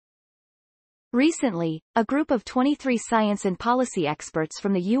Recently, a group of 23 science and policy experts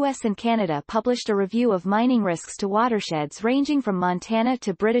from the U.S. and Canada published a review of mining risks to watersheds ranging from Montana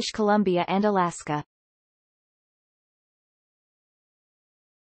to British Columbia and Alaska.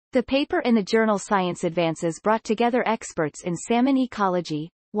 The paper in the journal Science Advances brought together experts in salmon ecology,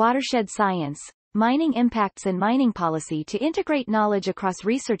 watershed science, mining impacts and mining policy to integrate knowledge across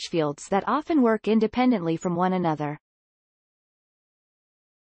research fields that often work independently from one another.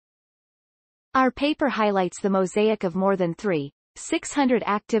 Our paper highlights the mosaic of more than 3,600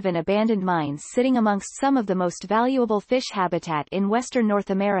 active and abandoned mines sitting amongst some of the most valuable fish habitat in Western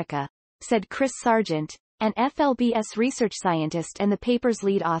North America, said Chris Sargent, an FLBS research scientist and the paper's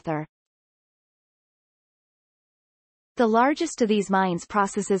lead author. The largest of these mines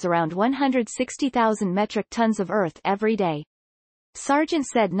processes around 160,000 metric tons of earth every day. Sargent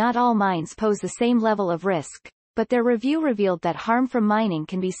said not all mines pose the same level of risk, but their review revealed that harm from mining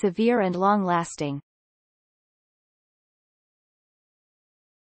can be severe and long-lasting.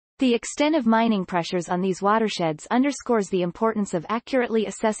 The extent of mining pressures on these watersheds underscores the importance of accurately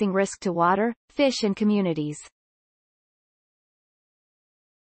assessing risk to water, fish and communities.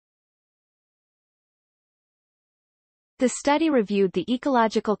 The study reviewed the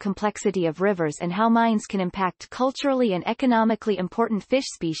ecological complexity of rivers and how mines can impact culturally and economically important fish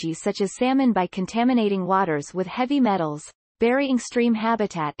species such as salmon by contaminating waters with heavy metals, burying stream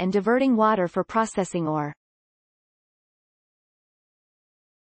habitat and diverting water for processing ore.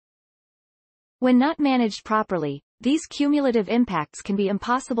 When not managed properly, these cumulative impacts can be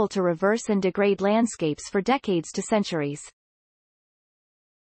impossible to reverse and degrade landscapes for decades to centuries.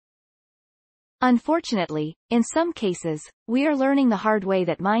 Unfortunately, in some cases, we are learning the hard way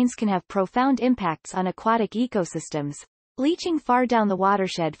that mines can have profound impacts on aquatic ecosystems, leaching far down the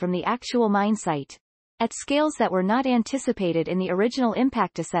watershed from the actual mine site, at scales that were not anticipated in the original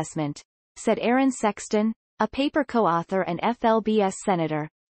impact assessment, said Aaron Sexton, a paper co-author and FLBS senator.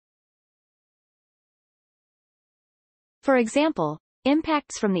 For example,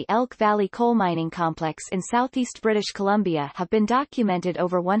 impacts from the Elk Valley coal mining complex in southeast British Columbia have been documented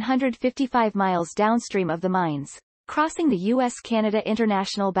over 155 miles downstream of the mines, crossing the U.S.-Canada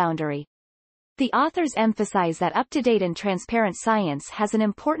international boundary. The authors emphasize that up-to-date and transparent science has an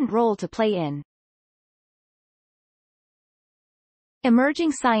important role to play in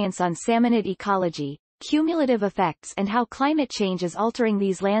emerging science on salmonid ecology, cumulative effects and how climate change is altering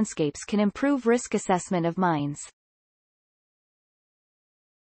these landscapes can improve risk assessment of mines.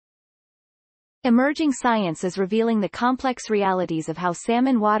 Emerging science is revealing the complex realities of how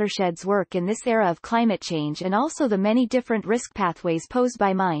salmon watersheds work in this era of climate change and also the many different risk pathways posed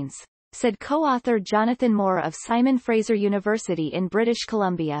by mines, said co-author Jonathan Moore of Simon Fraser University in British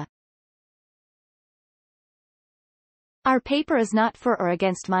Columbia. Our paper is not for or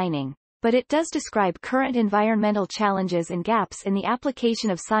against mining, but it does describe current environmental challenges and gaps in the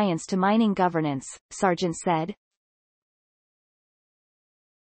application of science to mining governance, Sargent said.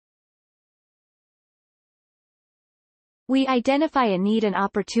 We identify a need and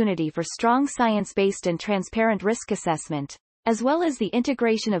opportunity for strong science-based and transparent risk assessment, as well as the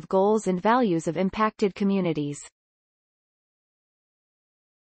integration of goals and values of impacted communities.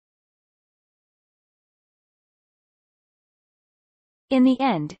 In the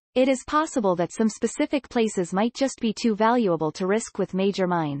end, it is possible that some specific places might just be too valuable to risk with major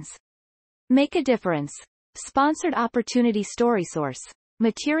mines. Make a difference. Sponsored Opportunity StorySource.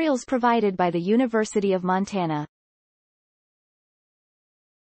 Materials provided by the University of Montana.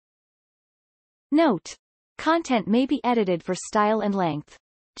 Note: content may be edited for style and length.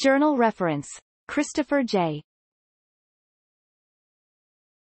 Journal reference: Christopher J.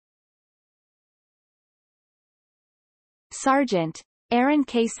 Sargent, Aaron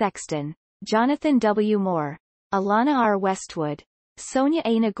K. Sexton, Jonathan W. Moore, Alana R. Westwood, Sonia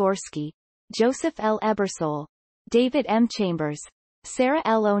A. Nagorski, Joseph L. Ebersole, David M. Chambers, Sarah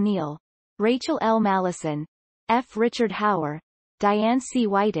L. O'Neill, Rachel L. Mallison, F. Richard Hauer, Diane C.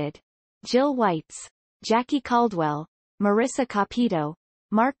 Whited, Jill Whites, Jackie Caldwell, Marissa Capito,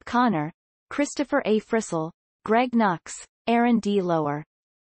 Mark Connor, Christopher A. Frissell, Greg Knox, Aaron D. Lower.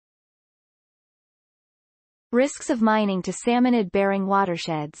 Risks of mining to salmonid-bearing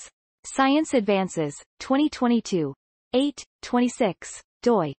watersheds. Science Advances, 2022. 8/26,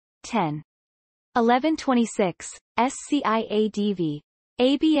 doi. 10. 1126, SCIADV.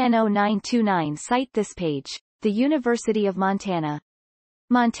 ABN 0929. Cite this page. The University of Montana.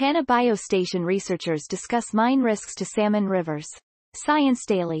 Montana Biostation researchers discuss mine risks to salmon rivers. Science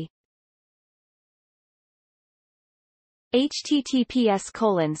Daily.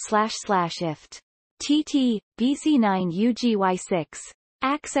 https://ift. TT, BC9 UGY6,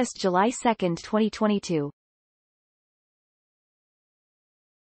 Accessed July 2, 2022.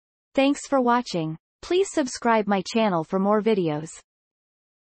 Thanks for watching. Please subscribe my channel for more videos.